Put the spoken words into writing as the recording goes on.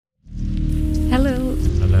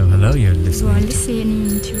Hello, you're You are listening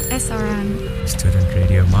listening to SRM to Student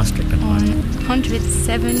Radio Maastricht. on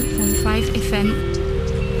 107.5 FM.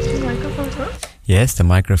 Yes, the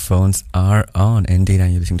microphones are on indeed,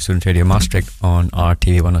 and you're listening to Student Radio Maastricht on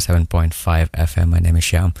RTV 107.5 FM. My name is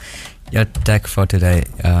Shyam, your tech for today,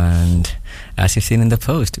 and as you've seen in the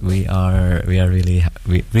post, we are really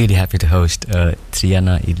happy to host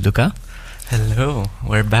Triana Iluka. Hello,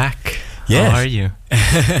 we're back. Yes. How are you?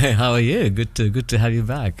 How are you? Good to have you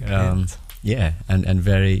back. Yeah, and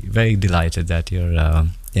very delighted that you're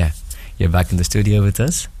back in the studio with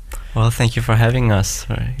us. Well, thank you for having us.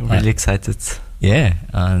 We're really excited. Yeah,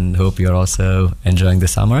 and hope you're also enjoying the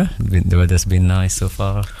summer. The weather's been nice so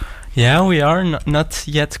far. Yeah, we are not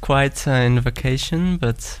yet quite in vacation,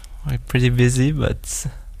 but we're pretty busy. But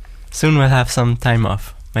soon we'll have some time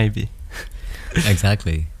off, maybe.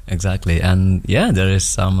 Exactly. And yeah, there is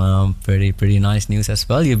some pretty nice news as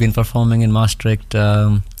well. You've been performing in Maastricht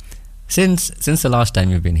since the last time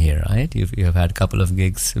you've been here, right? You've had a couple of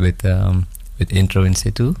gigs with Intro in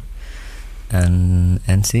Situ and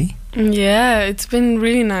NC. Yeah, it's been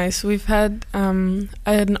really nice. We've had I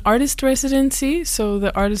had an artist residency, so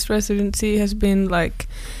the artist residency has been like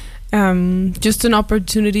just an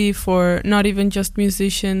opportunity for not even just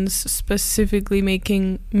musicians specifically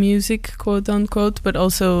making music, quote unquote, but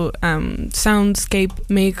also soundscape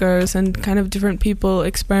makers and kind of different people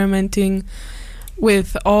experimenting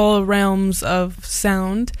with all realms of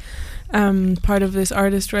sound. Part of this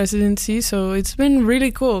artist residency, so it's been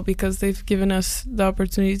really cool because they've given us the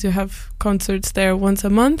opportunity to have concerts there once a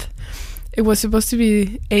month. It was supposed to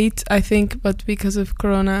be 8, I think, but because of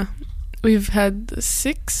Corona we've had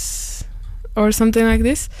 6 or something like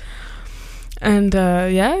this. And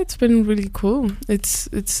yeah, it's been really cool. It's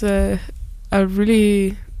a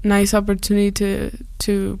really nice opportunity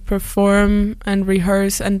to perform and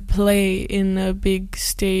rehearse and play in a big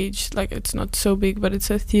stage. Like, it's not so big, but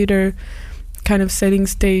it's a theater kind of setting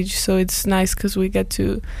stage, so it's nice because we get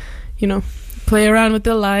to, play around with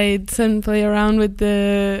the lights and play around with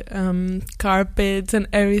the carpets and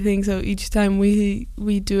everything. So each time we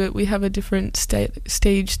do it, we have a different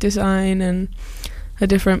stage design and a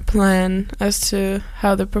different plan as to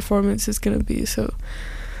how the performance is going to be. So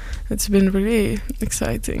it's been really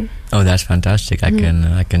exciting. Oh, that's fantastic! I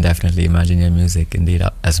can definitely imagine your music indeed,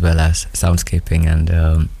 as well as soundscaping and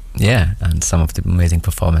and some of the amazing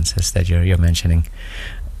performances that you're mentioning.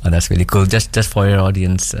 Oh, that's really cool. Just for your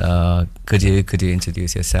audience, could you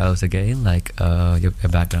introduce yourselves again, like your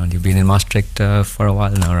background? You've been in Maastricht for a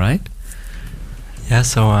while now, right? Yeah,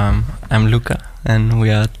 so I'm Luca, and we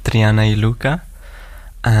are Triana Iluka,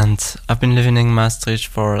 and I've been living in Maastricht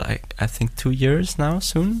for I think 2 years now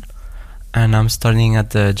soon. And I'm studying at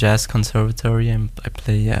the Jazz Conservatory, and I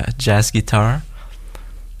play jazz guitar.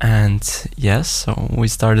 And yes, so we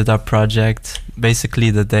started our project basically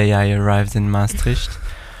the day I arrived in Maastricht,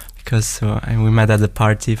 because we met at a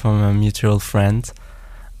party from a mutual friend.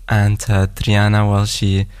 And Triana, well,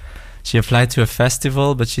 she applied to a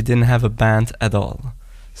festival, but she didn't have a band at all.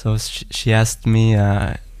 So she asked me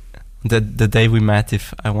the day we met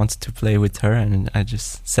if I wanted to play with her, and I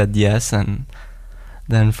just said yes. And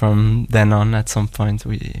then from then on, at some point,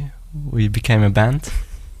 we became a band.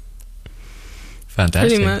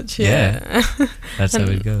 Fantastic. Pretty much, yeah. That's how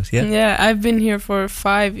it goes. Yeah. Yeah, I've been here for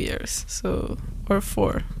 5 years, or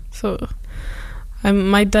 4. So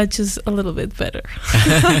my Dutch is a little bit better.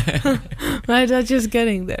 My Dutch is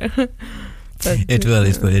getting there. But, it will.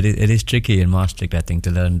 It is tricky in Maastricht, I think,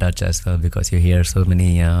 to learn Dutch as well, because you hear so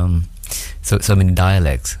many so many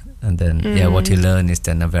dialects, and then what you learn is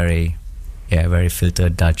then a very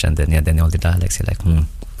filtered Dutch, and then all the dialects, you're like,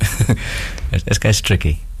 This guy's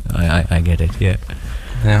tricky. I get it. Yeah,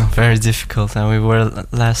 very difficult. And we were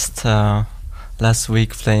last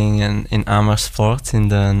week playing in Amersfoort in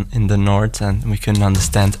the north, and we couldn't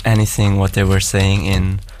understand anything what they were saying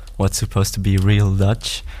in what's supposed to be real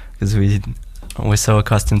Dutch, because we're so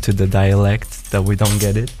accustomed to the dialect that we don't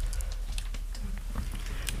get it.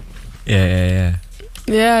 Yeah,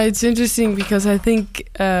 it's interesting because I think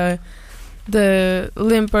the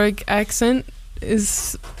Limburg accent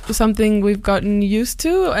is something we've gotten used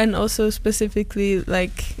to, and also specifically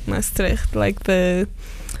like Maastricht, like the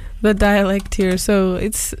dialect here. So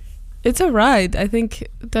it's a ride. I think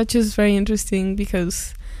Dutch is very interesting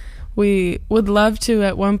because we would love to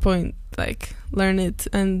at one point like learn it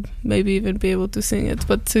and maybe even be able to sing it,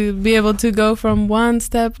 but to be able to go from one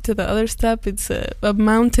step to the other step, it's a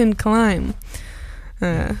mountain climb.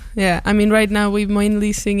 I mean, right now we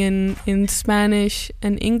mainly sing in Spanish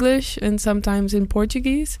and English, and sometimes in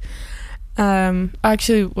Portuguese.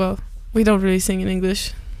 Actually, well, we don't really sing in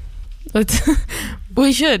English, but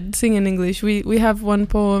We should sing in English. We have one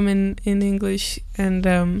poem in English,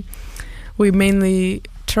 and we mainly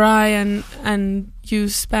try and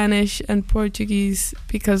use Spanish and Portuguese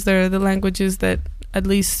because they're the languages that, at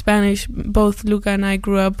least Spanish, both Luca and I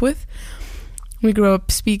grew up with. We grew up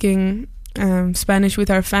speaking Spanish with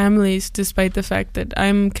our families, despite the fact that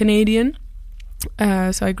I'm Canadian.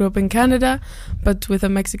 So I grew up in Canada, but with a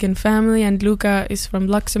Mexican family, and Luca is from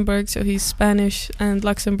Luxembourg, so he's Spanish and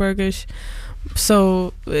Luxembourgish.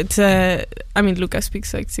 So it's Luca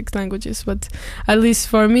speaks like 6 languages, but at least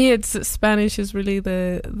for me, it's Spanish is really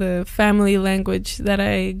the family language that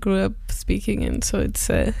I grew up speaking in. So it's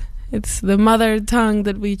the mother tongue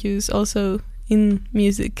that we use also in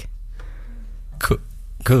music. Cool.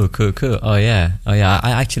 Oh yeah. I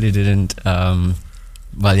actually didn't.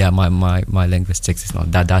 My linguistics is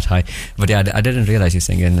not that high, but yeah, I didn't realize you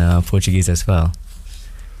sing in Portuguese as well.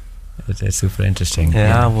 It's super interesting.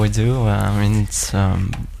 Yeah, we do. It's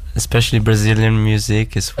especially Brazilian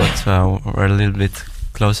music is what we're a little bit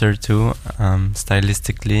closer to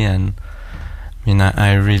stylistically, and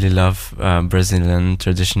I really love Brazilian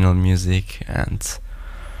traditional music, and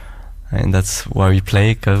that's why we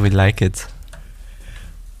play, because we like it.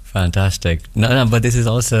 Fantastic. No, but this is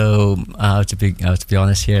also to be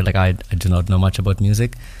honest here. Like I do not know much about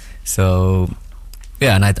music, so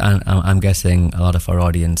yeah, and I'm guessing a lot of our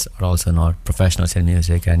audience are also not professionals in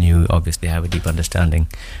music, and you obviously have a deep understanding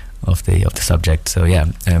of the subject. So yeah,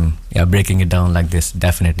 breaking it down like this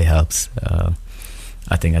definitely helps.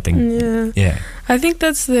 I think. Yeah. I think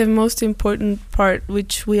that's the most important part,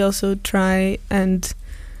 which we also try and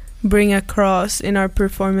bring across in our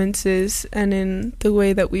performances and in the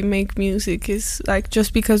way that we make music, is like,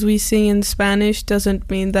 just because we sing in Spanish doesn't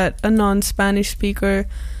mean that a non-Spanish speaker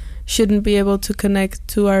shouldn't be able to connect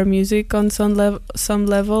to our music on some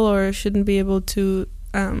level, or shouldn't be able to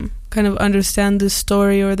kind of understand the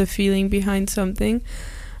story or the feeling behind something.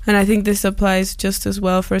 And I think this applies just as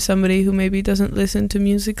well for somebody who maybe doesn't listen to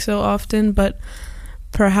music so often, but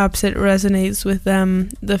perhaps it resonates with them,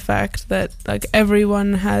 the fact that like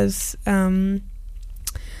everyone has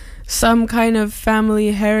some kind of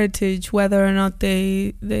family heritage, whether or not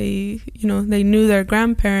they knew their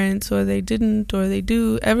grandparents or they didn't or they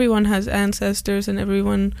do. Everyone has ancestors, and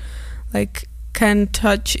everyone like can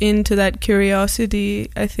touch into that curiosity.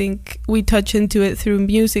 I think we touch into it through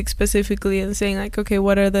music specifically, and saying like, okay,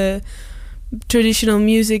 what are the traditional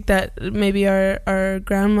music that maybe our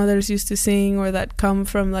grandmothers used to sing, or that come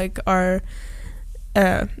from like our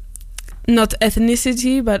not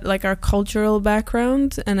ethnicity, but like our cultural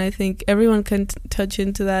background. And I think everyone can touch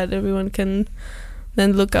into that. Everyone can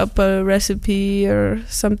then look up a recipe or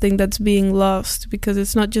something that's being lost, because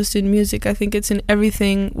it's not just in music. I think it's in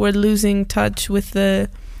everything. We're losing touch with the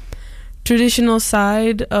traditional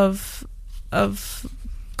side of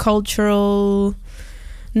cultural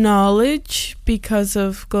knowledge because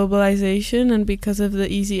of globalization and because of the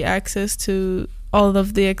easy access to all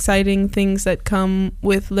of the exciting things that come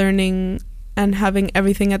with learning and having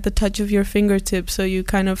everything at the touch of your fingertips. So you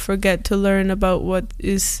kind of forget to learn about what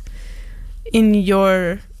is in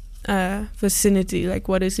your vicinity, like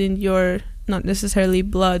what is in your, not necessarily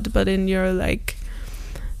blood, but in your like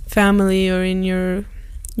family or in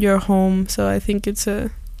your home. So I think it's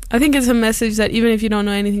a message that even if you don't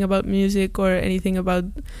know anything about music or anything about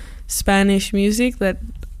Spanish music, that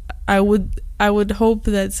I would hope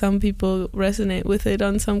that some people resonate with it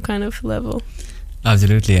on some kind of level.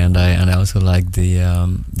 Absolutely, and I also like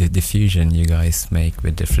the fusion you guys make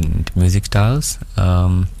with different music styles.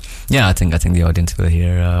 I think the audience will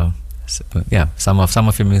hear some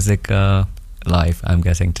of your music live, I'm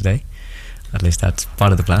guessing, today. At least that's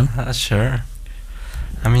part of the plan. Sure.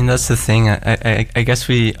 I mean, that's the thing. I guess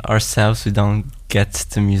we don't get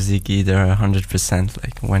to music either 100%.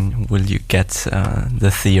 Like, when will you get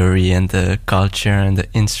the theory and the culture and the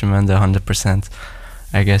instrument 100%?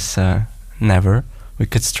 I guess never. We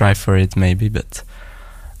could strive for it maybe, but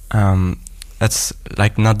that's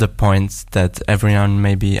like not the point that everyone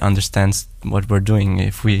maybe understands what we're doing.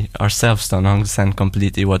 If we ourselves don't understand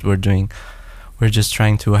completely what we're doing, we're just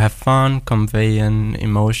trying to have fun, convey an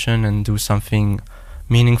emotion, and do something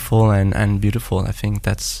meaningful and beautiful. I think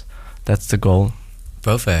that's the goal.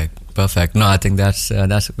 Perfect. No, I think that's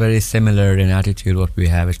very similar in attitude what we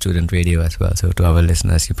have at Student Radio as well. So to our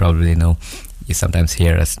listeners, you probably know, you sometimes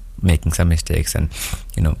hear us making some mistakes and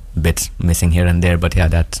bits missing here and there. But yeah,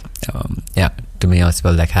 that to me as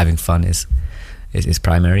well, like having fun is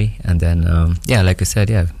primary. And then like you said,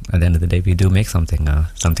 at the end of the day, we do make something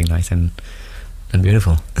nice and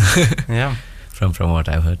beautiful. Yeah. From what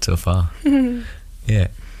I've heard so far. Yeah.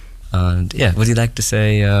 And would you like to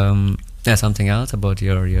say Yeah, something else about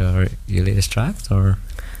your latest tracks, or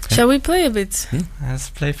Shall we play a bit? Let's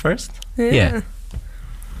play first. Yeah.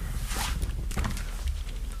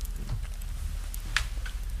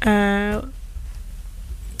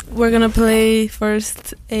 We're gonna play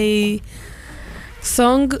first a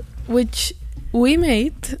song which we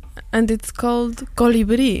made, and it's called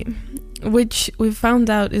Colibri, which we found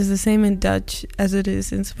out is the same in Dutch as it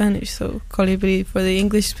is in Spanish. So Colibri for the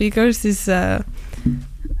English speakers is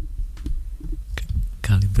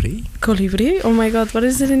Colibri. Colibri. Oh my God, what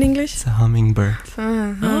is it in English? It's a hummingbird.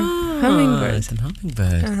 Hummingbird. It's a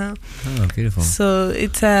hummingbird. Oh, beautiful. So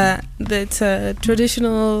it's a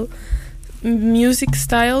traditional music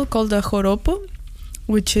style called a joropo,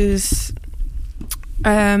 which is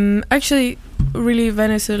actually really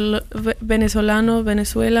Venezuelan,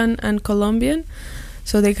 and Colombian.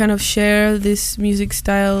 So they kind of share this music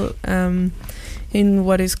style in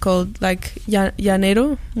what is called like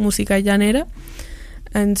llanero, música llanera.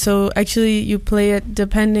 And so actually you play it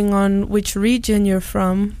depending on which region you're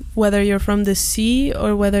from, whether you're from the sea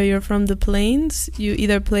or whether you're from the plains. You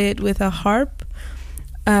either play it with a harp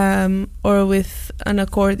or with an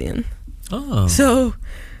accordion. Oh. So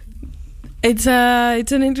it's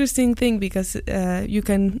an interesting thing because you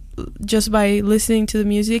can, just by listening to the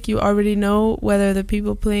music, you already know whether the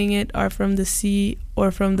people playing it are from the sea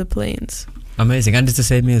or from the plains. Amazing. And it's the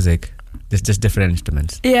same music. It's just different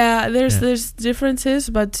instruments. Yeah, there's differences,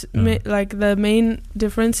 but like the main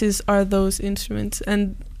differences are those instruments,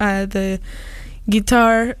 and the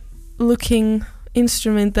guitar-looking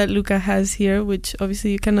instrument that Luca has here, which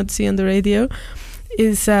obviously you cannot see on the radio,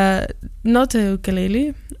 is not a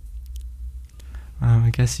ukulele.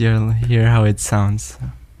 I guess you'll hear how it sounds.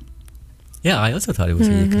 Yeah, I also thought it was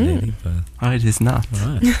a ukulele, but Oh, it is not. all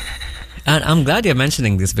right. And I'm glad you're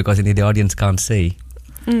mentioning this because indeed the audience can't see.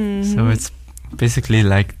 So it's basically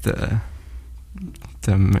like the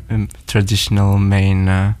traditional main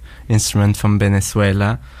instrument from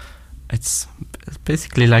Venezuela. It's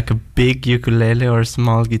basically like a big ukulele or a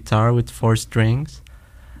small guitar with 4 strings,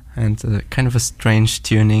 and kind of a strange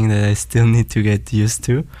tuning that I still need to get used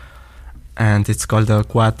to. And it's called a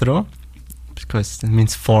cuatro because it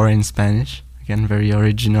means 4 in Spanish. Again, very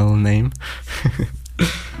original name.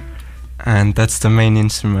 And that's the main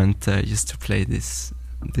instrument used to play this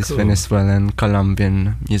Cool. Venezuelan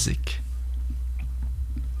Colombian music.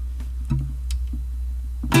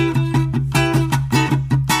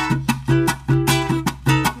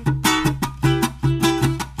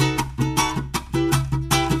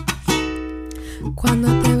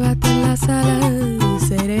 Cuando te baten las alas,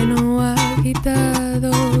 sereno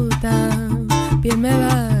agitado, también me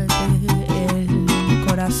bate el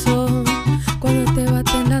corazón. Cuando te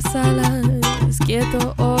baten las alas,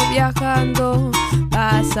 quieto o viajando,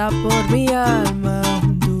 pasa por mi alma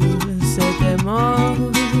un dulce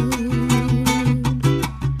temor.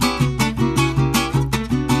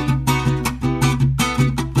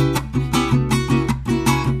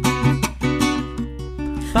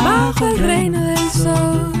 Bajo el reino del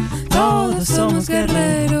sol, todos somos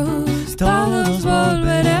guerreros, todos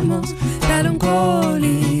volveremos, tal un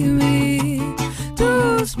colibrí.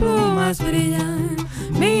 Tus plumas brillan,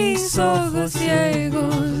 mis ojos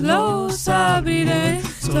ciegos los abriré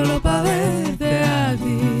solo para verte a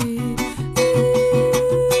ti.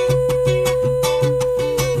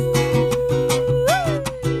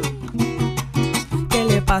 ¿Qué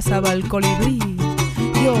le pasaba al colibrí?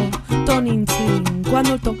 Yo, Tonin Sin,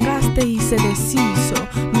 cuando tocaste y se deshizo,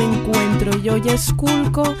 me encuentro yo y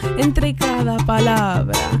esculco entre cada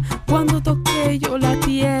palabra. Cuando toqué yo la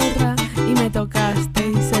tierra y me tocaste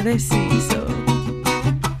y se deshizo.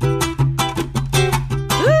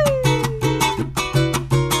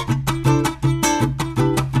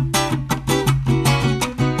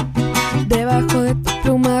 Debajo de tu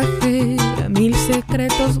plumaje 1000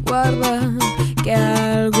 secretos guarda que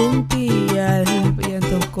algún día el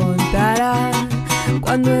viento contará.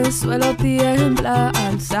 Cuando el suelo tiembla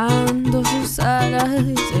alzando sus alas,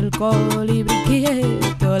 el colibrí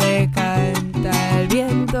quieto le canta el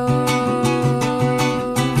viento.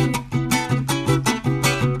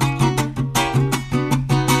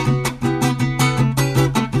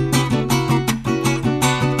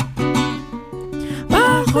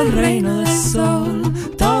 Bajo el reino del sol,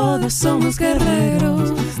 todos somos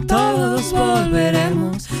guerreros, todos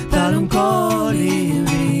volveremos, tal un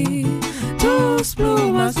colibrí. Tus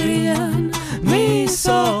plumas brillan, mis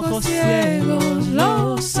ojos ciegos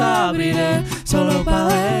los abriré solo para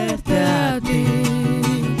verte a ti.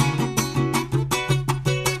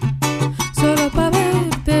 Solo para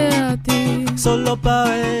verte a ti. Solo para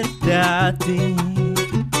verte a ti.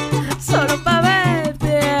 Solo para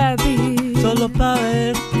verte a ti. solo pa'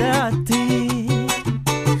 verte a ti,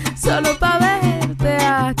 Solo pa' verte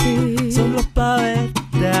a ti. solo pa'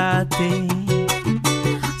 verte a ti,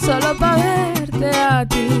 Solo pa' verte a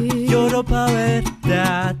ti. lloro pa' verte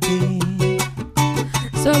a ti,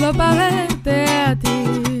 Solo pa' verte a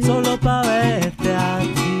ti. solo pa' verte a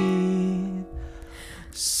ti,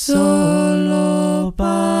 Solo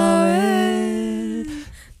pa'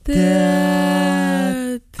 verte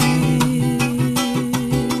a ti.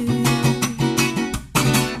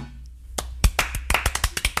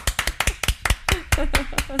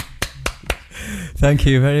 Thank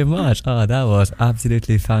you very much. Oh, that was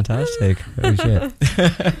absolutely fantastic. Oh shit!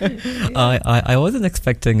 I wasn't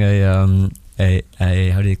expecting a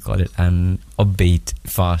how do you call it, an upbeat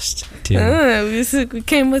fast tune. We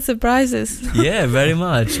came with surprises. Yeah, very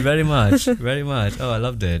much, very much, very much. Oh, I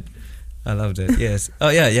loved it. I loved it. Yes. Oh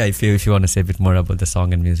yeah, yeah. If you want to say a bit more about the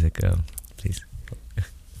song and music, please.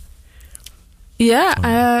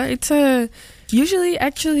 Yeah, it's a. Usually,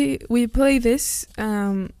 actually, we play this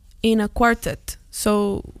in a quartet.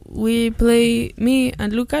 So we play, me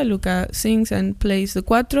and Luca. Luca sings and plays the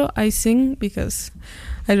cuatro. I sing because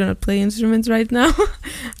I do not play instruments right now.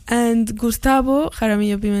 And Gustavo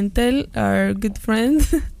Jaramillo Pimentel, our good friend,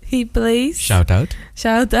 he plays. Shout out.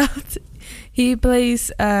 Shout out. He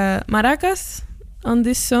plays maracas on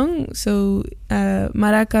this song. So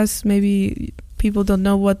maracas, maybe people don't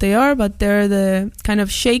know what they are, but they're the kind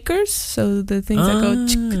of shakers. So the things that go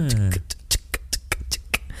chick, chick, chick, chick,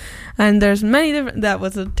 chick. And there's many different, that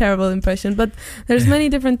was a terrible impression, but there's many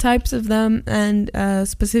different types of them, and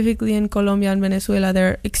specifically in Colombia and Venezuela,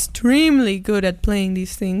 they're extremely good at playing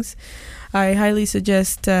these things. I highly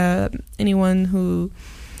suggest anyone who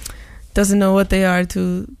doesn't know what they are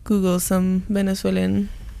to Google some Venezuelan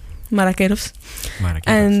maraqueros.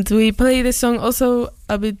 And we play this song also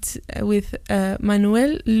a bit with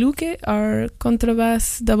Manuel Luque, our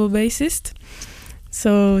contrabass double bassist.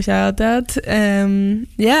 So shout out. We're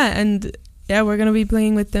gonna be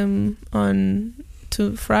playing with them on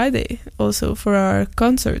to Friday also for our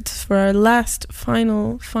concert, for our last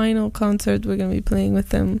final concert. We're gonna be playing with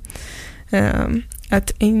them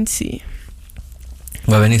at Ainsi.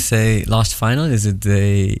 Well, when you say last final, is it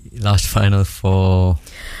the last final for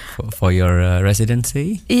your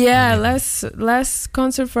residency? Yeah, last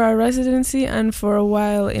concert for our residency and for a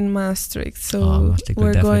while in Maastricht. So Maastricht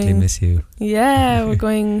will definitely miss you. Yeah, we're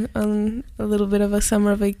going on a little bit of a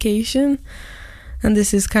summer vacation, and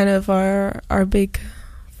this is kind of our big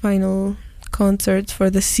final concert for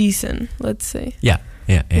the season, let's say. Yeah.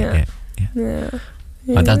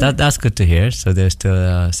 Oh, that's good to hear. So there's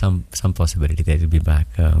still some possibility that you'll be back.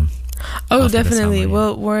 Definitely.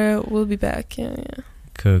 Summer, We'll be back. Yeah.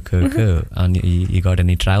 Cool. And you got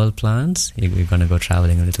any travel plans? You're gonna go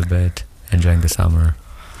traveling a little bit, enjoying the summer?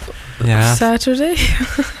 Yeah. Saturday.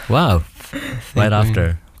 Wow. Right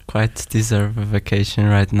after. Quite deserve a vacation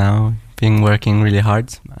right now. Been working really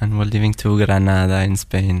hard, and we're leaving to Granada in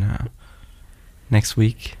Spain next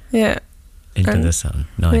week. Yeah. Into the sun.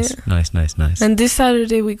 Nice. And this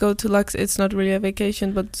Saturday we go to Lux. It's not really a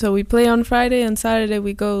vacation, but so we play on Friday, and Saturday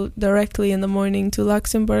we go directly in the morning to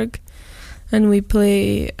Luxembourg, and we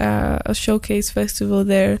play a showcase festival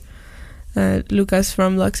there. Lucas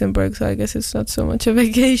from Luxembourg, so I guess it's not so much a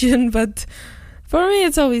vacation, but for me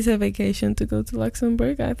it's always a vacation to go to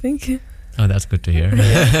Luxembourg, I think. Oh, that's good to hear.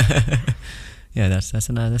 Yeah, that's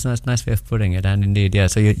a nice way of putting it. And indeed, yeah.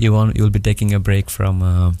 So you'll be taking a break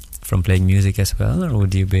from playing music as well, or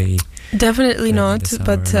would you be? Definitely not,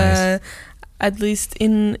 but nice. At least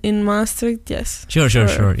in Maastricht, yes. Sure. Yeah.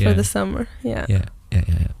 For the summer, yeah.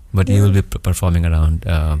 But you will be performing around,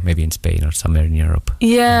 maybe in Spain or somewhere in Europe.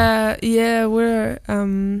 Yeah. We're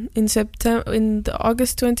in September, in the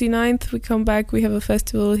August 29th. We come back. We have a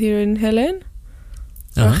festival here in Helen.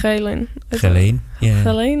 Or Helen. Helen, yeah.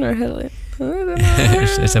 Helen or Helen. I don't know.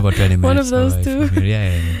 It's about 20 minutes. One of those away two.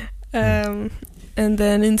 Yeah. And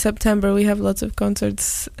then in September we have lots of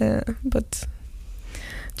concerts, but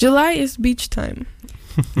July is beach time.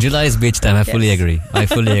 July is beach time. I fully agree.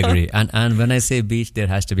 And when I say beach, there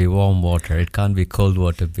has to be warm water. It can't be cold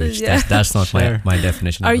water beach. Yeah. That's not my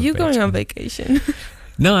definition. Are of a you beach. going on vacation?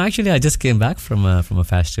 No, actually, I just came back from a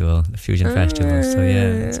festival, a fusion festival. So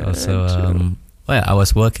yeah, it's also I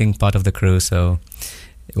was working part of the crew, so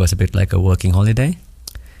it was a bit like a working holiday.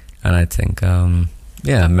 And I think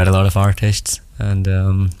met a lot of artists, and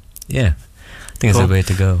I think it's the way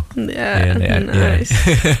to go. Yeah, nice.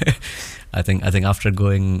 Yeah. I think after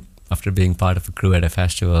being part of a crew at a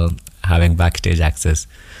festival, having backstage access,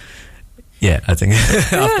 I think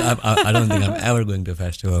I don't think I'm ever going to a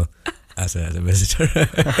festival as a visitor.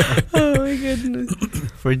 Oh my goodness.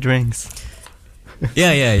 Free drinks.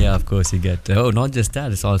 Yeah. Of course, you get. Not just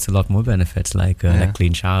that. It's also a lot more benefits, like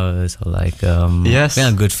clean showers or like yes,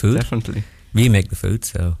 good food. Definitely, we make the food,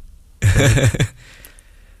 so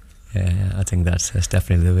yeah. I think that's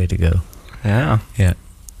definitely the way to go. Yeah.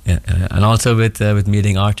 And also with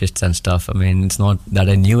meeting artists and stuff. I mean, it's not that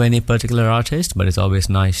I knew any particular artist, but it's always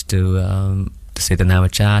nice to sit and have a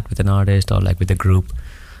chat with an artist or like with a group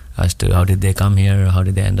as to how did they come here, how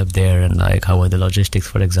did they end up there, and like how are the logistics,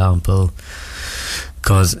 for example.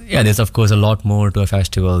 Because there's of course a lot more to a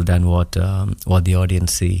festival than what the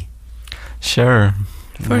audience see. Sure.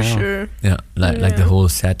 For sure. Yeah, like the whole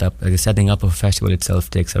setup, like the setting up of a festival itself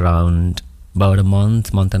takes around about a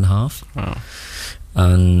month and a half. Oh.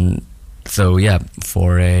 And so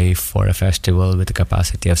for a festival with a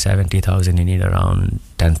capacity of 70,000, you need around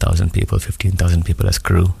 10,000 people, 15,000 people as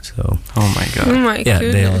crew. So oh my god. Oh my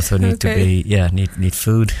goodness. They also need to be need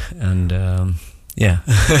food and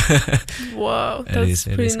Wow, that's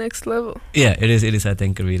pretty next level. Yeah, it is. I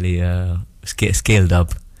think really scaled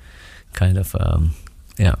up kind of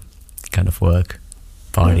work,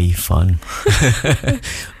 party, fun,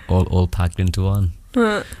 all packed into one.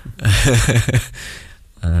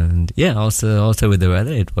 And also with the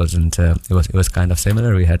weather, it wasn't. It was kind of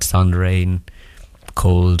similar. We had sun, rain,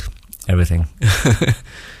 cold, everything.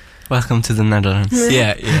 Welcome to the Netherlands.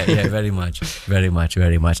 Yeah, very much.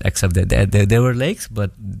 Except that there were lakes,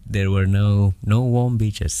 but there were no warm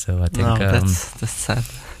beaches. So I think that's sad.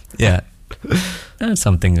 Yeah, that's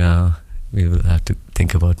something we will have to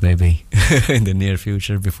think about maybe in the near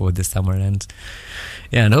future before this summer ends.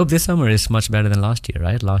 Yeah, and I hope this summer is much better than last year.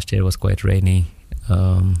 Right? Last year was quite rainy.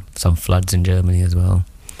 Some floods in Germany as well.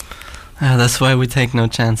 That's why we take no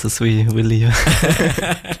chances. We leave.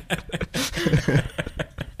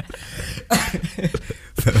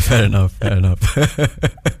 Fair enough.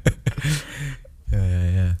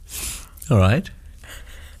 Yeah. All right.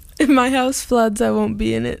 If my house floods, I won't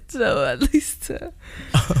be in it. So at least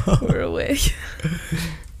we're away.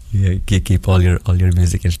 Yeah, keep all your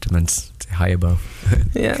music instruments high above.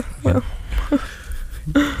 Yeah. Well.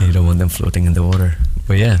 You don't want them floating in the water.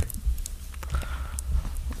 But yeah,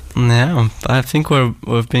 I think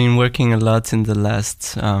we've been working a lot in the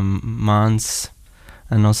last months,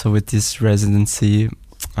 and also with this residency.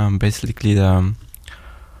 Basically,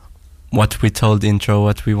 what we told intro,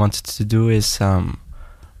 what we wanted to do is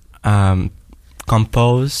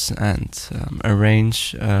compose and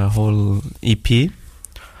arrange a whole EP.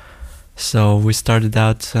 So we started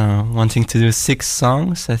out wanting to do 6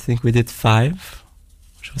 songs. I think we did 5,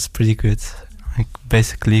 which was pretty good. Like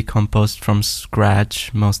basically composed from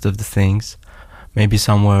scratch most of the things. Maybe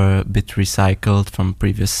some were a bit recycled from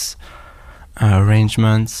previous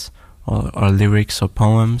arrangements or lyrics or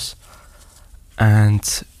poems. And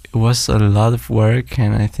it was a lot of work,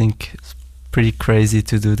 and I think it's pretty crazy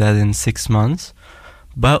to do that in 6 months.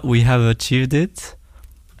 But we have achieved it,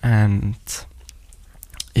 and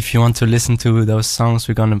if you want to listen to those songs,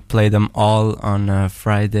 we're gonna play them all on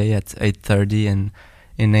Friday at 8:30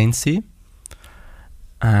 in Ainsi.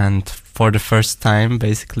 And for the first time,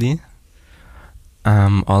 basically,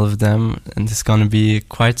 all of them, and there's gonna be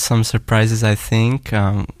quite some surprises. I think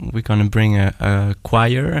we're gonna bring a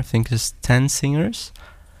choir. I think there's 10 singers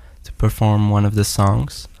to perform one of the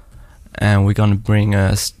songs, and we're gonna bring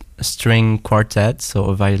a string quartet, so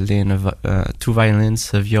a violin, 2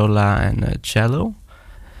 violins, a viola, and a cello.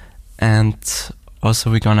 And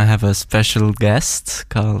also we're gonna have a special guest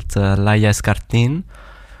called Laia Escartin.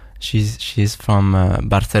 She's from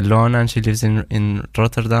Barcelona, and she lives in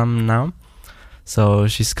Rotterdam now. So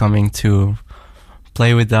she's coming to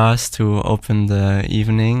play with us to open the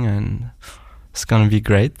evening, and it's gonna be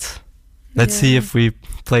great. Let's see if we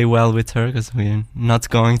play well with her, because we're not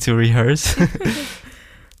going to rehearse.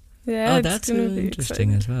 Yeah, that's really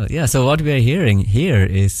interesting as well. Yeah, so what we are hearing here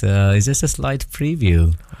is just a slight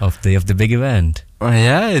preview of the big event.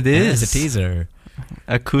 Yeah, it is. It's a teaser.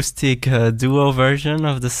 Acoustic duo version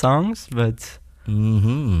of the songs, but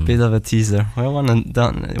bit of a teaser.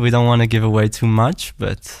 We don't want to give away too much,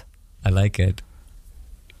 but I like it.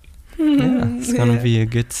 Yeah, it's gonna be a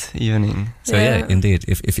good evening. So yeah, indeed.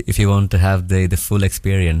 If you want to have the full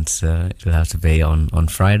experience, it will have to be on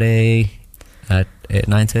Friday at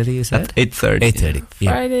 9:30. You said at 8:30. 8:30.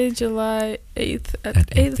 Yeah. Friday, July 8th at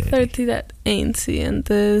 8:30 at Ainsi, and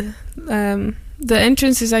the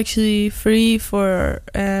entrance is actually free for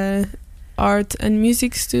art and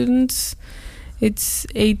music students. It's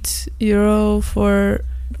 €8 for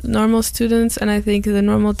normal students, and I think the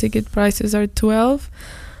normal ticket prices are 12.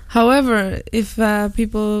 However, if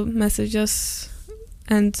people message us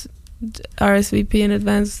and RSVP in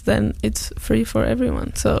advance, then it's free for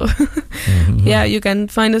everyone. So Mhm. yeah, you can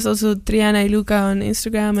find us also Triana y Luca on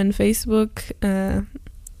Instagram and Facebook,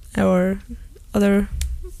 or other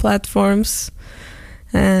platforms.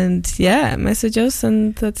 And yeah, message us,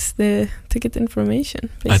 and that's the ticket information.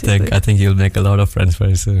 Basically. I think you'll make a lot of friends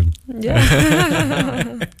very soon. Yeah,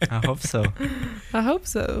 I hope so. I hope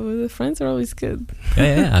so. The friends are always good.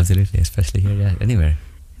 Yeah, absolutely, especially here. Yeah, anywhere.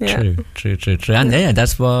 Yeah. True. And yeah,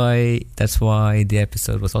 that's why the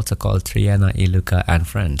episode was also called Triana y Luca and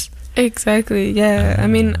Friends. Exactly. Yeah. I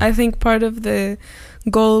mean, Ah. I think part of the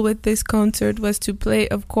goal with this concert was to play,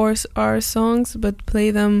 of course, our songs, but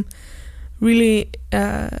play them really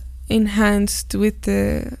enhanced with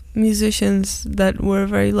the musicians that we're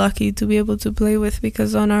very lucky to be able to play with,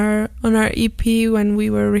 because on our EP, when we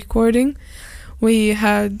were recording, we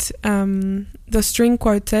had the string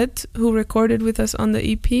quartet who recorded with us on the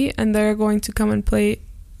EP, and they're going to come and play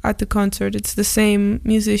at the concert. It's the same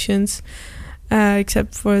musicians,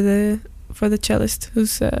 except for the cellist,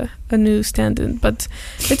 who's a new stand-in. But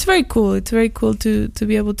it's very cool. It's very cool to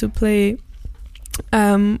be able to play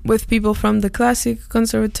with people from the classic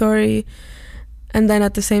conservatory, and then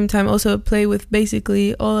at the same time also play with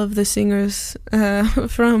basically all of the singers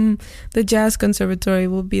from the jazz conservatory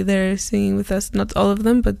will be there singing with us. Not all of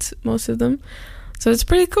them, but most of them. So it's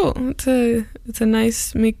pretty cool. It's a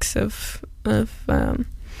nice mix of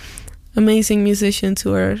amazing musicians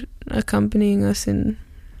who are accompanying us in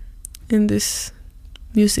this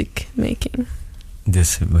music making.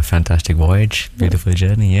 This fantastic voyage, beautiful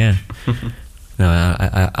journey. Yeah. No,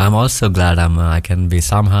 I'm also glad I can be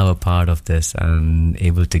somehow a part of this and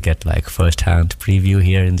able to get like first-hand preview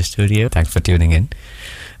here in the studio. Thanks for tuning in.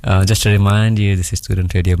 Just to remind you, this is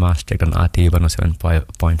Student Radio Maastricht on RTV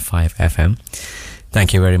 107.5 FM.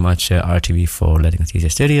 Thank you very much, RTV, for letting us use your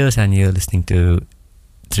studios, and you're listening to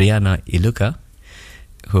Triana y Luca,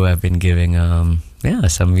 who have been giving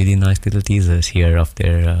some really nice little teasers here of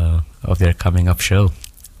their coming up show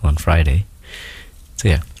on Friday. So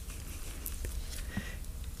yeah.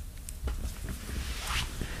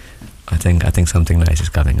 I think something nice is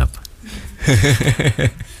coming up.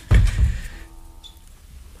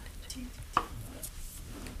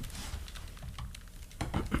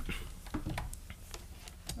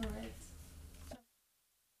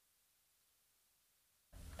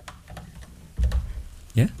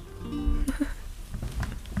 Yeah.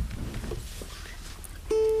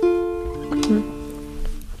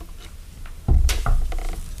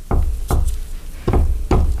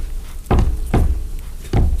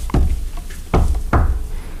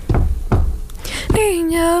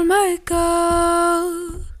 Niña Almaica,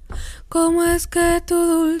 ¿cómo es que tu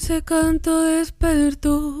dulce canto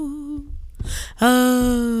despertó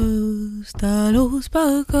hasta los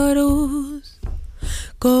pájaros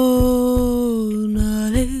con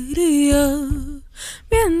alegría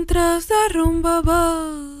mientras derrumbaba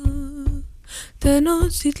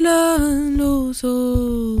Tenochtitlán? Los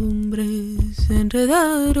hombres se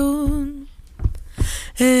enredaron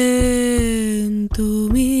en tu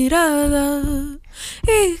mirada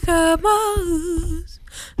y jamás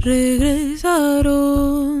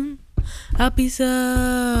regresaron a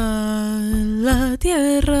pisar la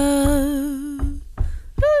tierra.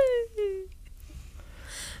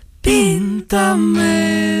 Píntame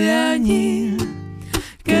de añil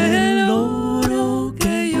que el oro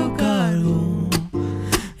que yo cargo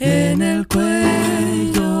en el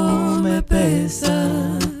cuello me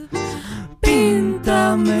pesa.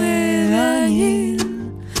 Píntame de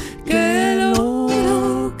añil que el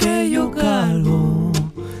oro que yo cargo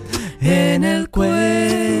en el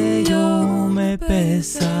cuello me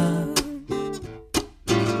pesa.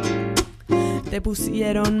 Te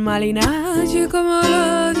pusieron malinaje como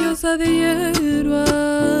la diosa de hierbas,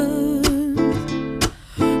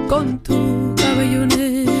 con tu cabello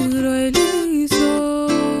negro y liso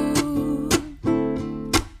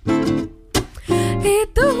y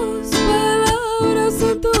tus palabras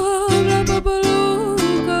son tu habla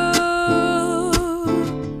papaloca,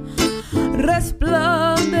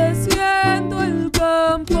 resplandeciendo el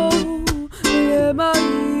campo de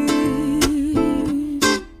maíz.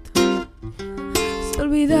 Se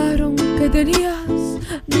olvidaron que tenías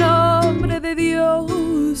nombre de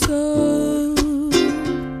diosa,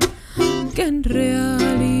 que en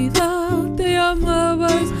realidad te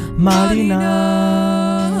llamabas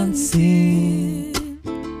Marinancy.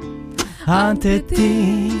 Ante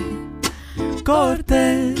ti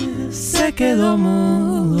Cortés se quedó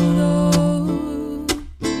mudo,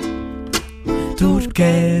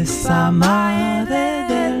 turquesa madre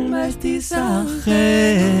del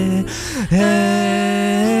mestizaje.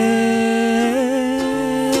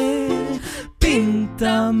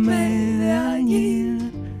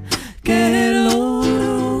 que el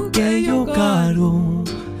oro que yo cargo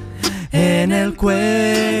en el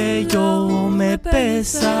cuello me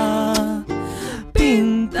pesa.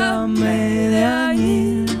 Píntame de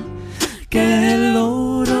añil que el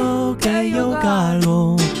oro que yo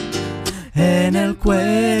cargo en el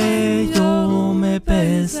cuello me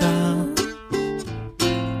pesa.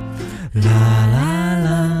 La la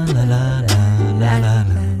la la la la la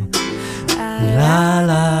la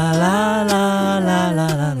la la la la la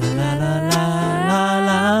la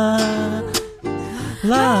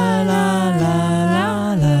la la la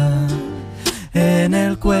la, en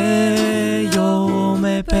el cuello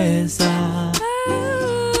me pesa.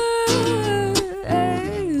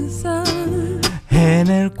 En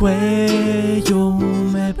el cuello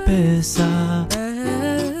me pesa.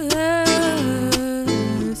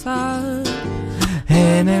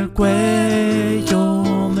 En el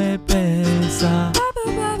cuello me pesa.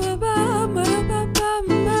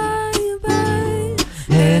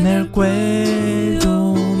 En el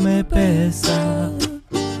cuello me pesa.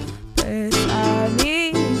 Pesa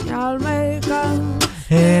mi almeja.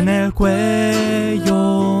 En el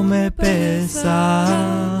cuello me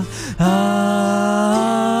pesa.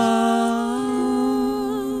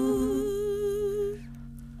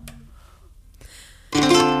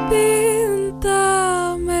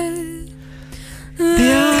 Píntame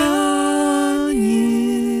De añil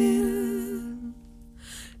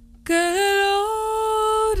que el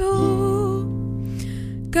oro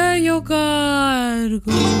que yo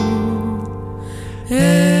cargo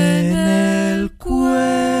en el cuello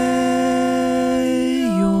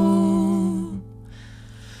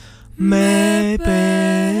me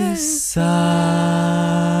pesa.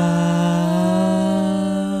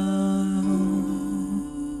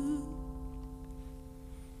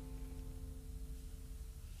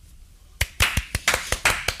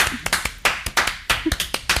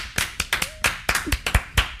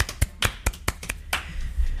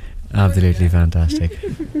 Absolutely fantastic.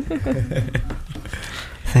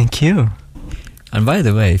 Thank you. And by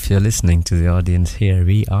the way, if you're listening to the audience here,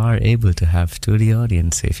 we are able to have studio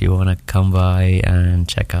audience. If you want to come by and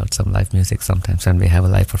check out some live music sometimes when we have a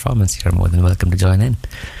live performance, you're more than welcome to join in.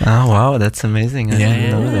 Oh wow, that's amazing. I didn't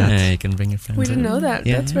know that. You can bring your friends. We didn't in. know that.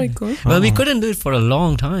 Yeah, That's very cool. Well, we Wow. couldn't do it for a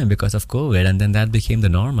long time because of COVID, and then that became the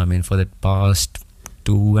norm. I mean, for the past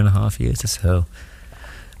 2.5 years or so.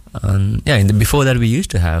 Yeah, before that we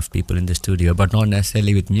used to have people in the studio, but not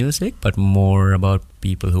necessarily with music, but more about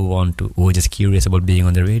people who are just curious about being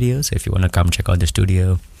on the radio. So if you want to come check out the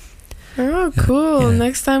studio. Oh, cool. Yeah.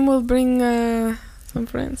 Next time we'll bring some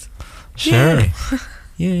friends. Sure.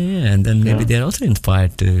 Yeah, and then maybe Yeah. they're also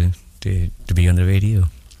inspired to be on the radio.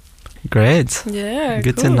 Great. Yeah,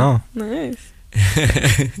 Good to cool. know. Nice.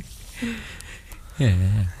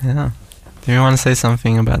 Yeah. Yeah. Do you want to say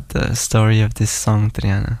something about the story of this song,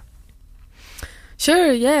 Triana?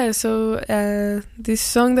 Sure, yeah. So this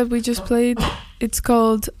song that we just played, it's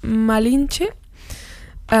called Malinche.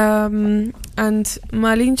 And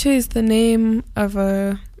Malinche is the name of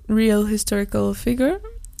a real historical figure.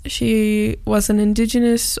 She was an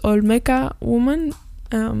indigenous Olmeca woman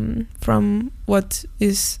from what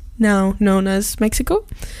is now known as Mexico.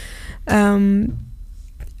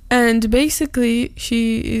 And basically,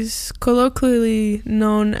 she is colloquially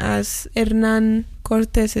known as Hernán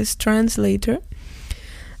Cortés's translator.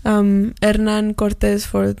 Hernán Cortés,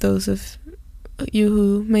 for those of you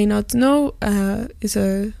who may not know,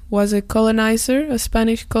 was a colonizer, a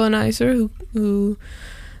Spanish colonizer who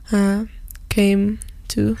came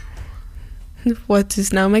to what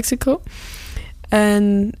is now Mexico.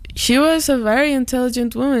 And she was a very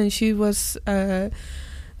intelligent woman. She was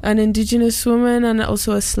an indigenous woman and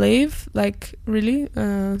also a slave, like really.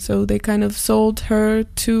 So they kind of sold her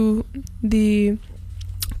to the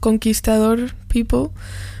conquistador people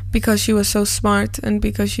because she was so smart and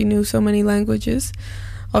because she knew so many languages.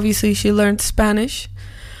 Obviously, she learned Spanish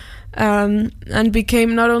and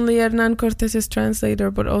became not only Hernán Cortés's translator,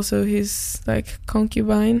 but also his like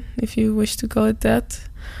concubine, if you wish to call it that.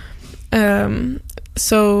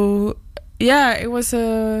 So yeah, it was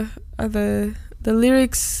the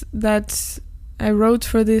lyrics that I wrote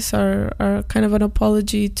for this are kind of an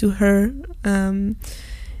apology to her,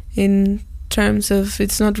 in terms of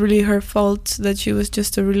it's not really her fault that she was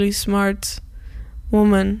just a really smart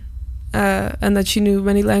woman, and that she knew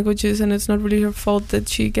many languages, and it's not really her fault that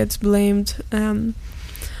she gets blamed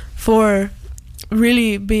for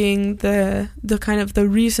really being the kind of the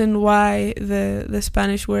reason why the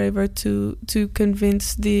Spanish were able to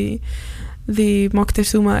convince the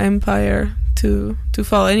Moctezuma Empire to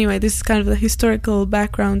fall. Anyway, this is kind of the historical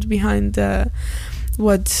background behind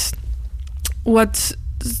what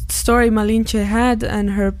story Malinche had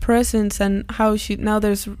and her presence and how she now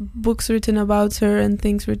there's books written about her and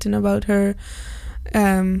things written about her.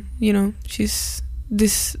 You know, she's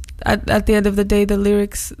this at the end of the day, the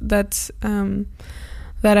lyrics that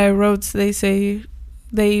I wrote, they say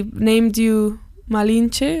they named you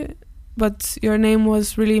Malinche, but your name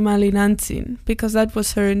was really Malinansin, because that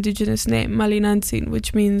was her indigenous name, Malinansin,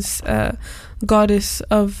 which means goddess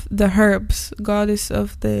of the herbs, goddess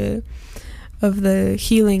of the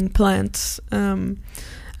healing plants. And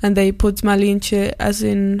they put Malinche as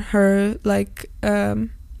in her like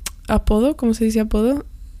apodo, ¿cómo se dice apodo?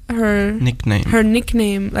 Her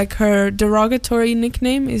nickname, like her derogatory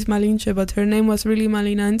nickname is Malinche, but her name was really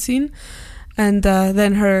Malinansin, and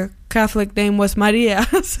then her Catholic name was Maria.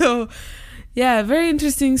 So yeah, very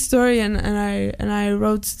interesting story, and I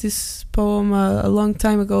wrote this poem a long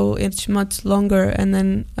time ago. It's much longer, and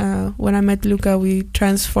then when I met Luca, we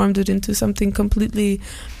transformed it into something completely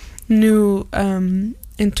new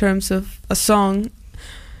in terms of a song.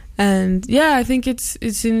 And yeah, I think it's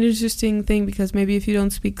an interesting thing, because maybe if you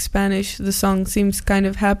don't speak Spanish, the song seems kind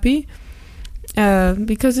of happy,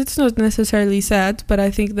 because it's not necessarily sad, but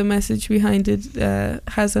I think the message behind it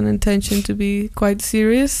has an intention to be quite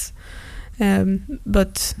serious.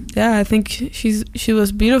 But yeah, I think she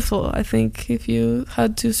was beautiful. I think if you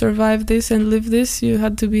had to survive this and live this, you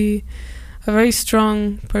had to be a very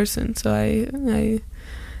strong person. So I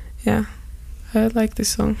like this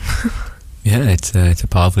song. Yeah, it's a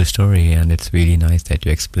powerful story, and it's really nice that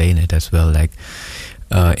you explain it as well. Like,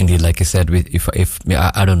 indeed, like you said, if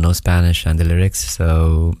I don't know Spanish and the lyrics,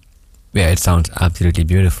 so yeah, it sounds absolutely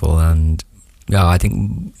beautiful. And yeah, I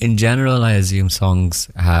think in general, I assume songs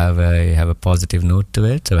have a positive note to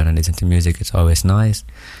it. So when I listen to music, it's always nice.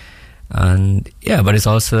 And yeah, but it's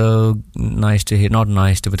also nice to hear. Not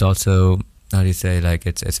nice to, but also, how do you say? Like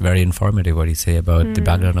it's very informative. What you say about the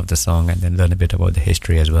background of the song, and then learn a bit about the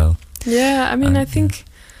history as well. Yeah, I mean, I think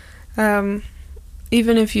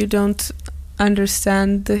even if you don't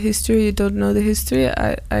understand the history, you don't know the history,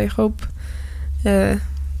 I hope the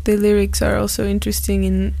lyrics are also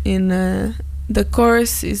interesting. In the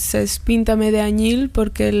chorus, it says, "Píntame de añil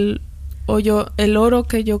porque el oro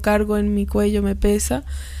que yo cargo en mi cuello me pesa,"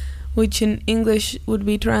 which in English would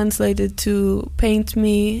be translated to "paint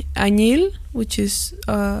me añil," which is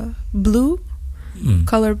blue,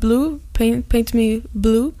 color blue, paint me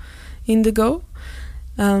blue, indigo,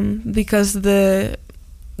 because the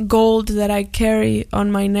gold that I carry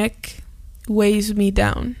on my neck weighs me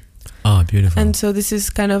down. Oh, beautiful. And so this is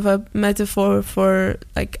kind of a metaphor for,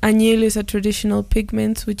 like, añil is a traditional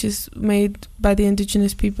pigment which is made by the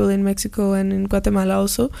indigenous people in Mexico and in Guatemala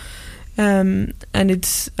also, and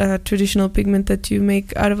it's a traditional pigment that you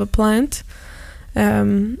make out of a plant,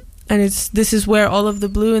 and this is where all of the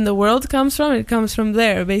blue in the world comes from. It comes from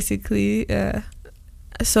there, basically.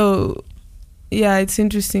 So yeah, it's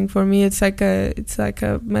interesting for me. It's like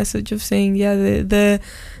a message of saying, yeah,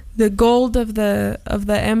 the gold of the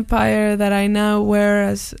empire that I now wear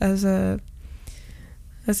as a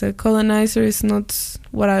colonizer is not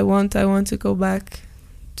what I want. I want to go back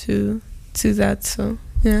to that. So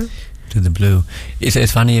yeah, to the blue.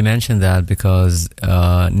 It's funny you mentioned that, because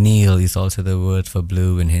Neil is also the word for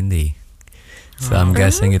blue in Hindi. So I'm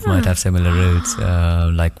guessing it might have similar roots,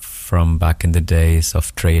 like from back in the days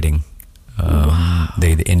of trading,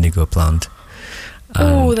 the indigo plant.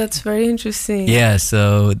 Oh, that's very interesting. Yeah,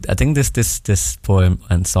 so I think this poem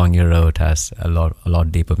and song you wrote has a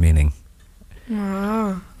lot deeper meaning.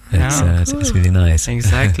 Wow. It's really nice.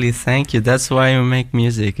 Exactly, thank you. That's why we make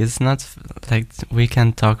music. It's not like we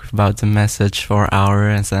can talk about the message for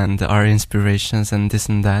hours and our inspirations and this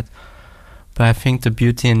and that. But I think the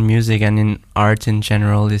beauty in music and in art in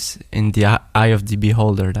general is in the eye of the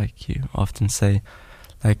beholder, like you often say.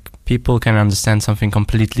 Like, people can understand something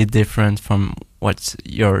completely different from what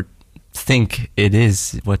you think it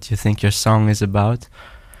is, what you think your song is about.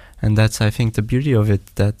 And that's, I think, the beauty of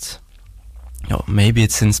it, that maybe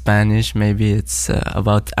it's in Spanish, maybe it's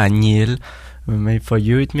about añil. Maybe for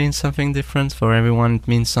you it means something different, for everyone it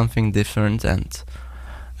means something different. And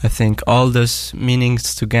I think all those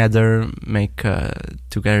meanings together make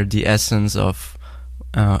together the essence of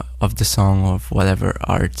the song, of whatever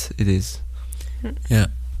art it is. Yeah,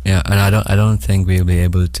 and I don't think we'll be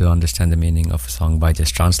able to understand the meaning of a song by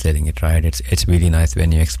just translating it, right? It's really nice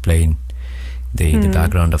when you explain the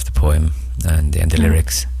background of the poem and the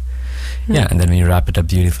lyrics. Yeah, and then when you wrap it up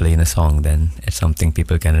beautifully in a song, then it's something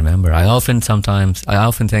people can remember. I often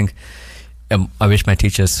think, I wish my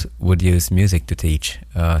teachers would use music to teach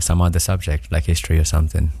some other subject, like history or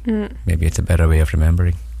something. Maybe it's a better way of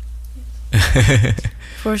remembering.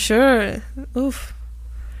 For sure. Oof.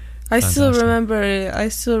 I still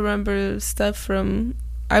Fantastic. remember stuff from.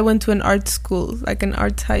 I went to an art school, like an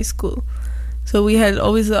arts high school, so we had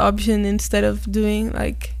always the option, instead of doing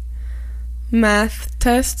like math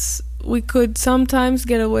tests, we could sometimes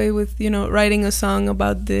get away with, you know, writing a song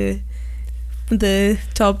about the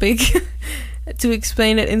topic to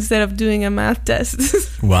explain it instead of doing a math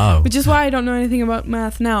test. Wow. Which is why I don't know anything about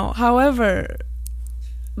math now. However,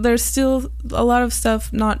 there's still a lot of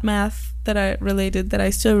stuff not math that I related that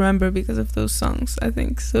I still remember because of those songs, I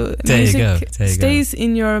think. So There you go, music there you go. stays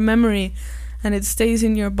in your memory, and it stays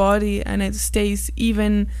in your body, and it stays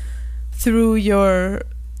even through your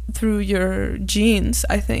genes,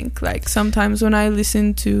 I think. Like sometimes when I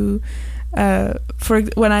listen to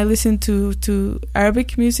to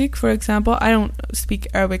Arabic music, for example, I don't speak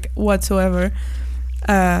Arabic whatsoever,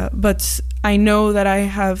 but I know that I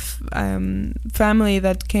have family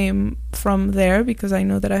that came from there, because I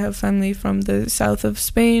know that I have family from the south of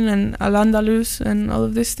Spain and Al-Andalus and all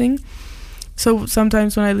of this thing. So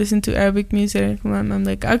sometimes when I listen to Arabic music, I'm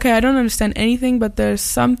like, okay, I don't understand anything, but there's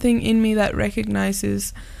something in me that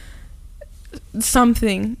recognizes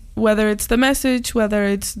something, whether it's the message, whether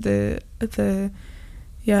it's the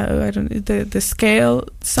scale,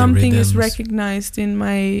 something is rhythms. recognized in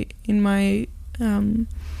my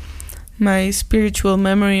my spiritual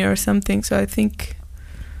memory or something. So I think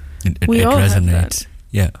It we all have resonates.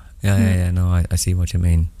 that. Yeah. No, I see what you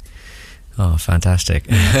mean. Oh, fantastic.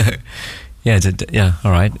 Yeah,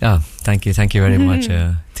 all right. Thank you very much,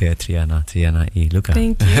 Triana y Luca.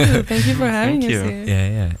 Thank you for having Thank us you. here.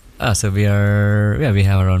 Yeah. So we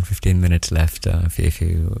have around 15 minutes left. If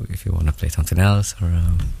you want to play something else, or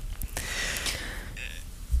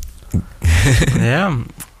Yeah,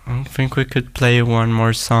 I think we could play one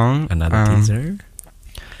more song. another teaser.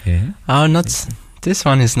 Yeah. Oh, this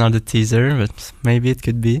one is not a teaser, but maybe it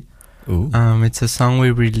could be. Ooh. It's a song we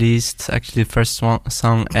released, actually the first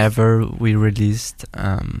song ever we released.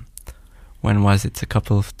 When was it?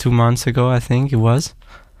 2 months ago, I think it was.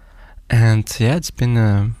 And yeah, it's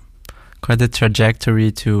been quite a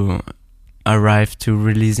trajectory to arrive to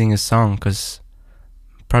releasing a song, because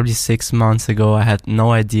probably 6 months ago I had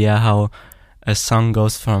no idea how a song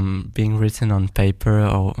goes from being written on paper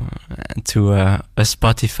or to a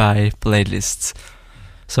Spotify playlist.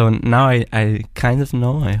 So now I kind of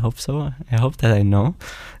know. I hope so. I hope that I know.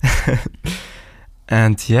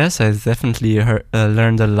 And yes, I definitely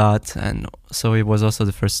learned a lot. And so it was also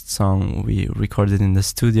the first song we recorded in the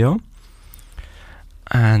studio.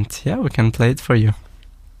 And yeah, we can play it for you.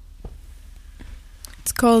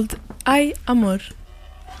 It's called Ay Amor.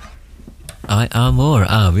 I Amor.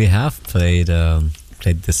 We have played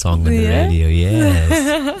the song on the Yeah? radio. Yes.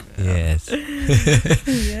 Yes.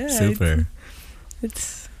 Yeah, Super.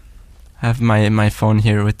 It's I have my phone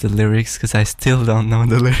here with the lyrics, because I still don't know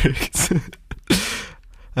the lyrics.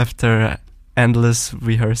 After endless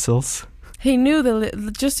rehearsals. he knew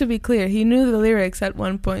just to be clear, he knew the lyrics at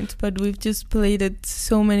one point, but we've just played it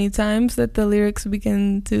so many times that the lyrics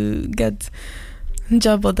began to get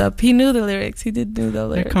jumbled up. He knew the lyrics. He did know the They're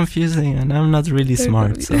lyrics. confusing, and I'm not really They're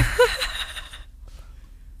smart, so...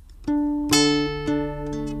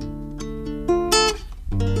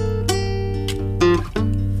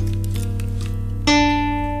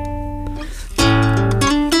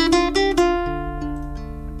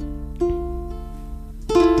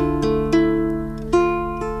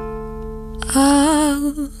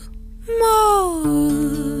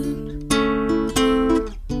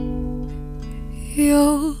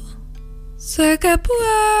 Yo sé que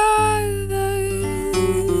puedes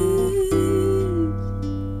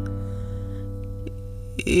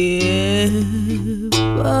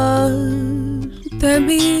llevarte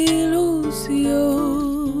mi ilusión,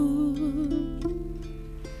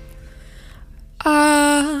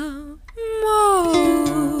 amor.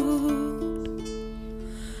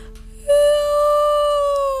 Yo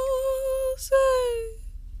sé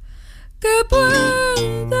que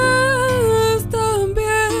puedes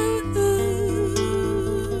también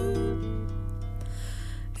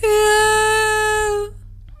llevarte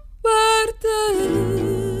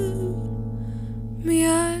mi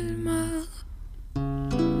alma.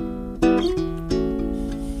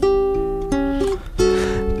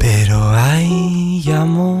 Pero ay,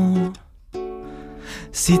 amor,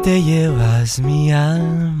 si te llevas mi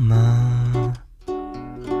alma,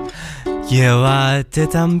 llévate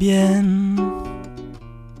también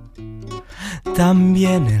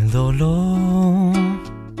el dolor.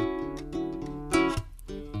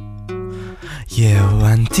 Llevo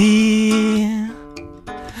en ti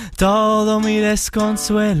todo mi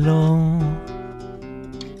desconsuelo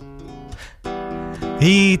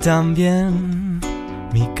y también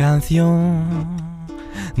mi canción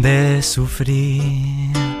de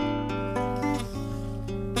sufrir.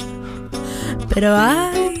 Pero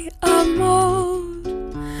ay, amor,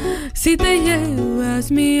 si te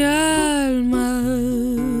llevas mi alma,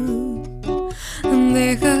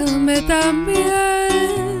 déjame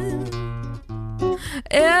también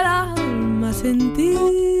el alma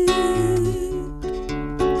sentir.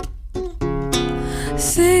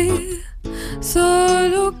 Si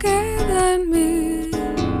solo queda en mí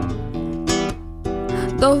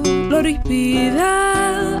dolor y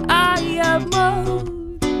vida, ay, amor,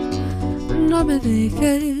 no me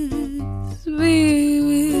dejes vivir.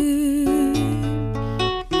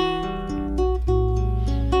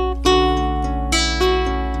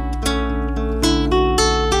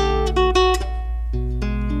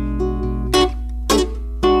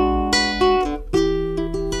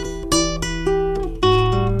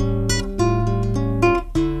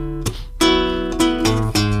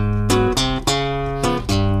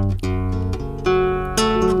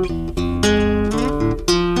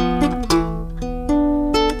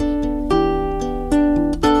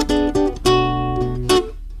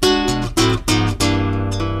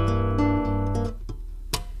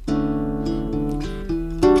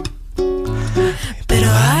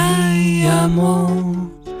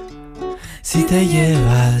 Si te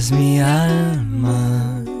llevas mi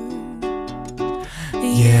alma,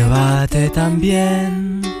 llévate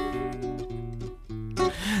también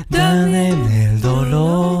también el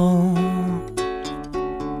dolor.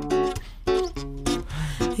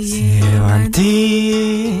 Lleva en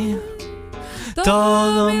ti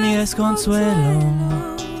todo mi desconsuelo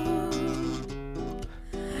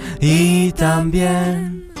y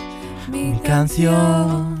también mi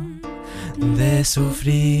canción de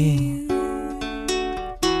sufrir.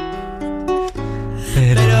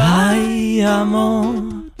 Pero ay, amor,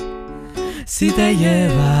 si te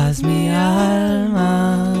llevas mi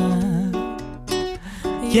alma,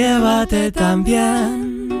 llévate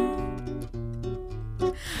también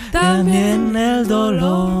el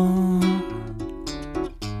dolor.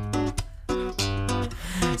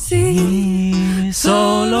 Si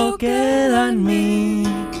solo queda en mí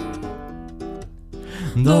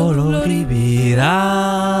dolor y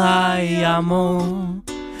vida, ay, amor,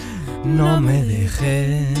 no me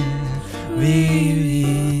dejes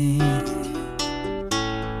vivir.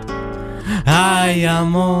 Ay,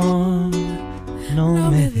 amor, no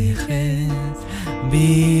me dejes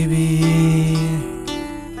vivir.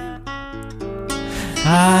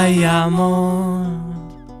 Ay, amor,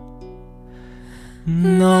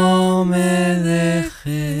 no me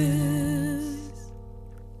dejes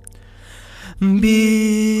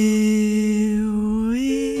vivir.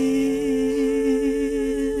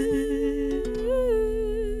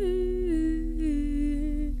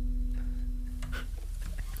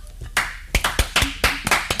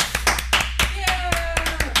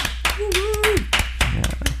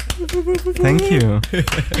 Thank you.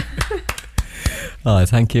 Oh,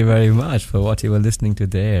 thank you very much for what you were listening to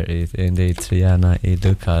there. It's indeed Triana y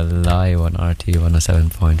Luca live on RT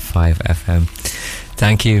 107.5 FM.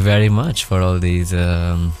 Thank you very much for all these,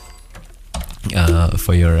 for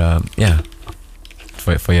your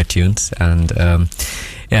for your tunes. And I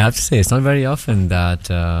have to say, it's not very often that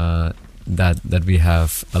that we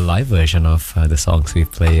have a live version of the songs we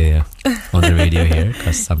play on the radio here,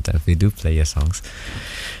 because sometimes we do play your songs.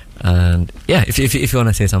 And yeah, if you want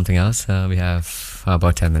to say something else, we have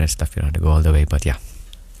about 10 minutes left. We don't have to go all the way, but yeah.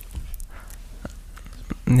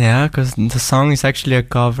 Yeah, because the song is actually a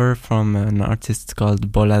cover from an artist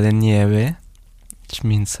called Bola de Nieve, which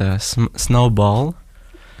means snowball.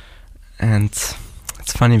 And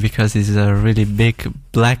it's funny because he's a really big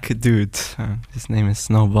black dude. His name is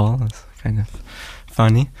Snowball. It's kind of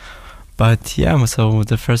funny. But yeah, so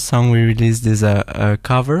the first song we released is a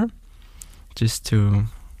cover, just to...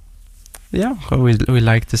 Yeah, we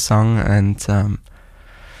like the song, and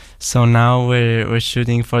so now we're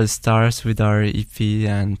shooting for the stars with our EP,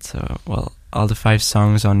 and all the 5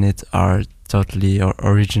 songs on it are totally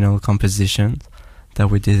original compositions that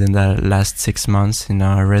we did in the last 6 months in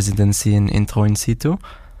our residency in Intro in Situ.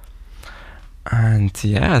 And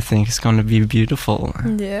yeah, I think it's gonna be beautiful.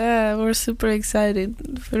 Yeah, we're super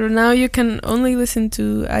excited. For now, you can only listen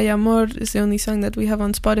to Ay Amor. It's the only song that we have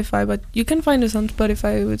on Spotify, but you can find us on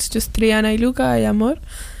Spotify. It's just Triana y Luca, Ay Amor.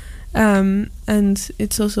 And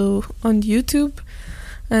it's also on YouTube.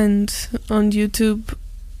 And on YouTube,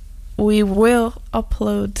 we will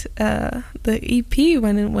upload the EP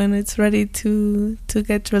when it's ready to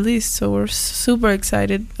get released. So we're super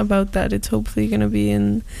excited about that. It's hopefully gonna be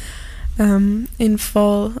in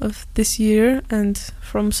fall of this year and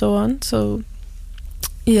from so on. So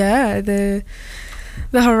Yeah, the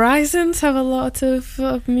Horizons have a lot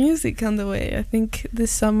of music on the way. I think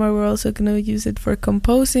this summer we're also going to use it for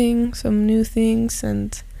composing some new things,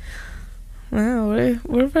 and wow,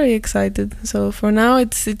 we're very excited. So for now,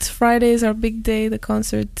 it's Fridays, our big day, the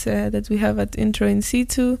concert that we have at Intro in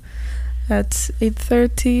C2 at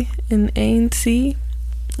 8:30 in ANC,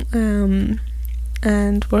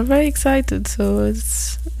 and we're very excited. So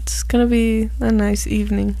it's gonna be a nice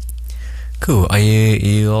evening. Cool. Are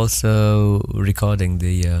you also recording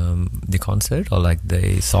the concert, or like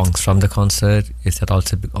the songs from the concert? Is that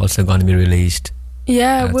also going to be released?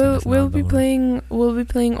 Yeah, we'll be playing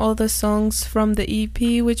all the songs from the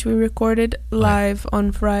EP, which we recorded live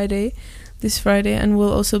on this Friday, and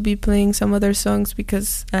we'll also be playing some other songs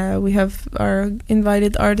because we have our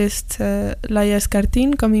invited artist Laia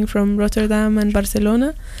Escartin coming from Rotterdam and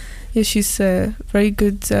Barcelona. Yeah, she's a very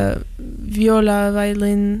good viola,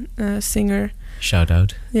 violin singer. Shout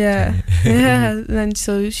out. Yeah, yeah. And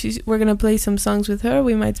so we're gonna play some songs with her.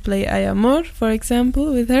 We might play Ay Amor, for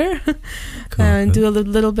example, with her, and do a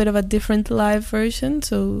little bit of a different live version.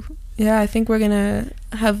 So yeah, I think we're gonna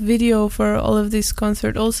have video for all of this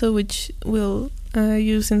concert also, which we'll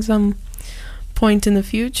use in some point in the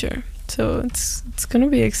future. So it's gonna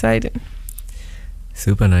be exciting.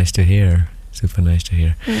 Super nice to hear.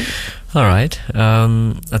 All right.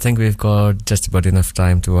 I think we've got just about enough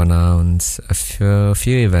time to announce a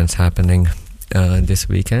few events happening this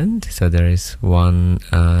weekend. So there is one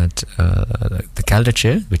at the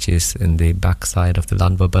Keldertje, which is in the backside of the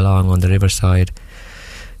Landbouwbelang on the riverside.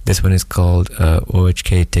 This one is called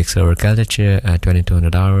OHK Takes Over Keldertje at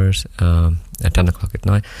 2200 hours at 10 o'clock at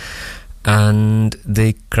night. And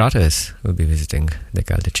the Kratos will be visiting the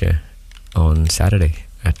Keldertje on Saturday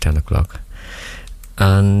at 10 o'clock.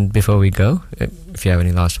 And before we go, if you have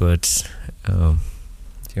any last words, do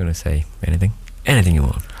you want to say anything you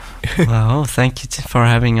want? Well, thank you for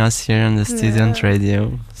having us here on the Student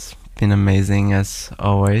Radio. It's been amazing as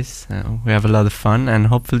always. We have a lot of fun, and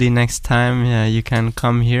hopefully next time you can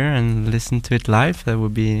come here and listen to it live. That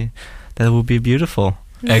would be beautiful.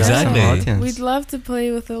 Exactly. We'd love to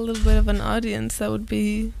play with a little bit of an audience. That would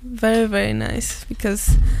be very, very nice,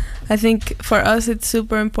 because I think for us it's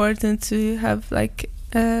super important to have like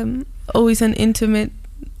always an intimate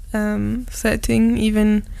setting.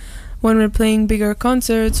 Even when we're playing bigger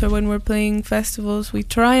concerts or when we're playing festivals, we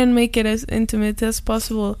try and make it as intimate as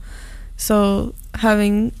possible. So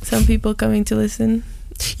having some people coming to listen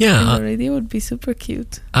on the radio would be super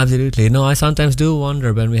cute. Absolutely. No, I sometimes do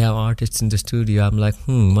wonder when we have artists in the studio. I'm like,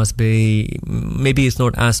 maybe it's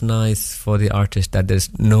not as nice for the artist that there's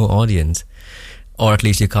no audience, or at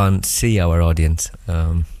least you can't see our audience,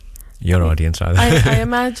 your audience rather. I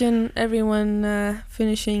imagine everyone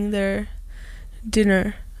finishing their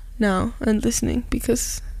dinner now and listening,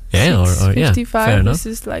 because 6:55 this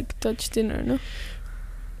is like Dutch dinner, no?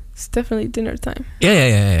 It's definitely dinner time.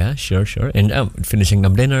 Yeah. Sure. And finishing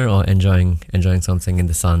up dinner or enjoying something in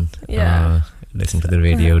the sun. Yeah. Listen to the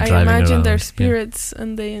radio, driving around. I imagine their spirits,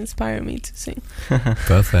 and they inspire me to sing.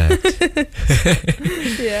 Perfect.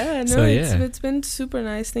 Yeah. No. It's been super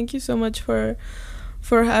nice. Thank you so much for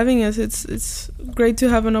having us. It's great to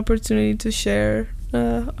have an opportunity to share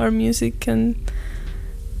our music and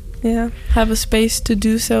have a space to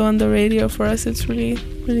do so on the radio. For us, it's really,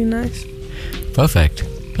 really nice. Perfect.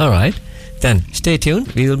 All right, then stay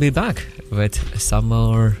tuned. We will be back with some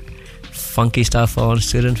more funky stuff on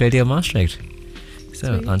Student Radio Maastricht.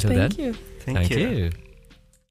 So until then, thank you.